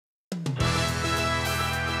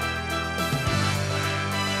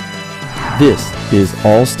This is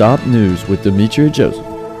All Stop News with Demetria Joseph.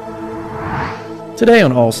 Today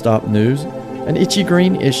on All Stop News, an itchy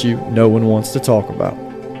green issue no one wants to talk about: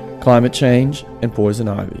 climate change and poison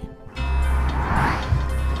ivy.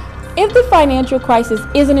 If the financial crisis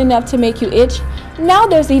isn't enough to make you itch, now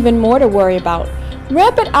there's even more to worry about.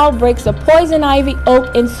 Rampant outbreaks of poison ivy,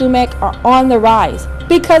 oak, and sumac are on the rise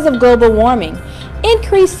because of global warming.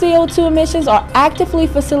 Increased CO2 emissions are actively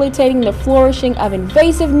facilitating the flourishing of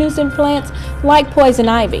invasive nuisance plants like poison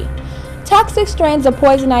ivy. Toxic strands of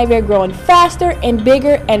poison ivy are growing faster and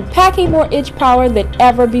bigger and packing more itch power than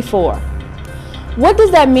ever before. What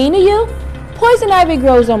does that mean to you? Poison ivy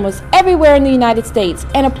grows almost everywhere in the United States,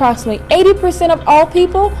 and approximately 80% of all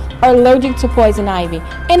people are allergic to poison ivy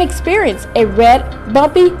and experience a red,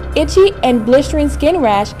 bumpy, itchy, and blistering skin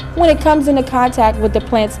rash when it comes into contact with the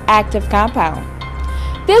plant's active compound.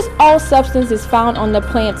 This all substance is found on the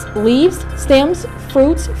plant's leaves, stems,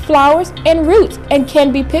 fruits, flowers, and roots, and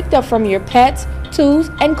can be picked up from your pets,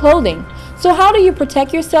 tools, and clothing. So how do you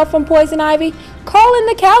protect yourself from poison ivy? Call in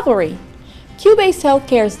the cavalry. Q-Based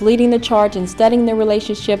Healthcare is leading the charge in studying the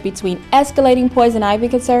relationship between escalating poison ivy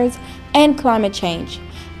concerns and climate change.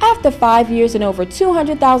 After 5 years and over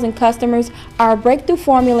 200,000 customers, our breakthrough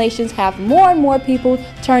formulations have more and more people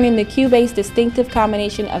turning the Q-Based distinctive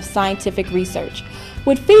combination of scientific research.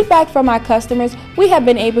 With feedback from our customers, we have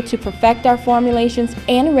been able to perfect our formulations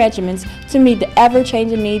and regimens to meet the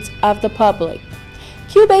ever-changing needs of the public.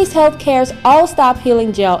 Q-Based Healthcare's All-Stop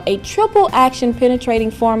Healing Gel, a triple-action penetrating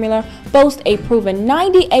formula, boasts a proven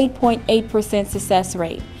 98.8% success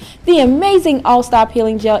rate. The amazing All-Stop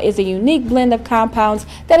Healing Gel is a unique blend of compounds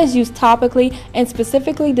that is used topically and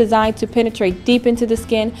specifically designed to penetrate deep into the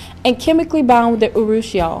skin and chemically bound with the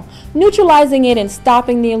urushiol, neutralizing it and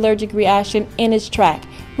stopping the allergic reaction in its track.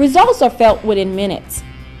 Results are felt within minutes.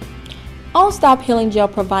 All-Stop Healing Gel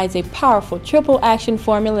provides a powerful triple-action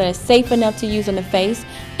formula that is safe enough to use on the face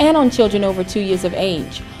and on children over 2 years of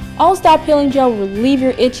age. All-Stop Healing Gel will relieve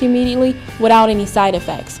your itch immediately without any side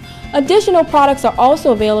effects. Additional products are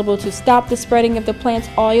also available to stop the spreading of the plant's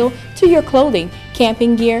oil to your clothing,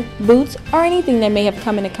 camping gear, boots, or anything that may have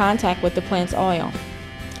come into contact with the plant's oil.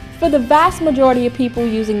 For the vast majority of people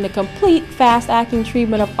using the complete fast-acting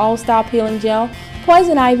treatment of All-Stop Healing Gel,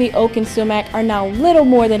 poison ivy, oak, and sumac are now little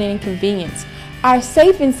more than an inconvenience. Our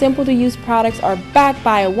safe and simple-to-use products are backed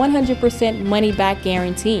by a 100% money-back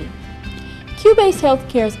guarantee. Q-Based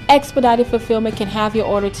Healthcare's expedited fulfillment can have your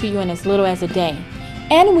order to you in as little as a day.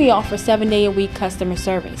 And we offer 7-day-a-week customer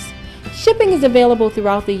service. Shipping is available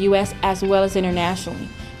throughout the U.S. as well as internationally.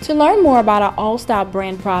 To learn more about our All-Stop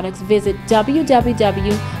brand products, visit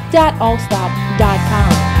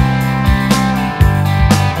www.allstop.com.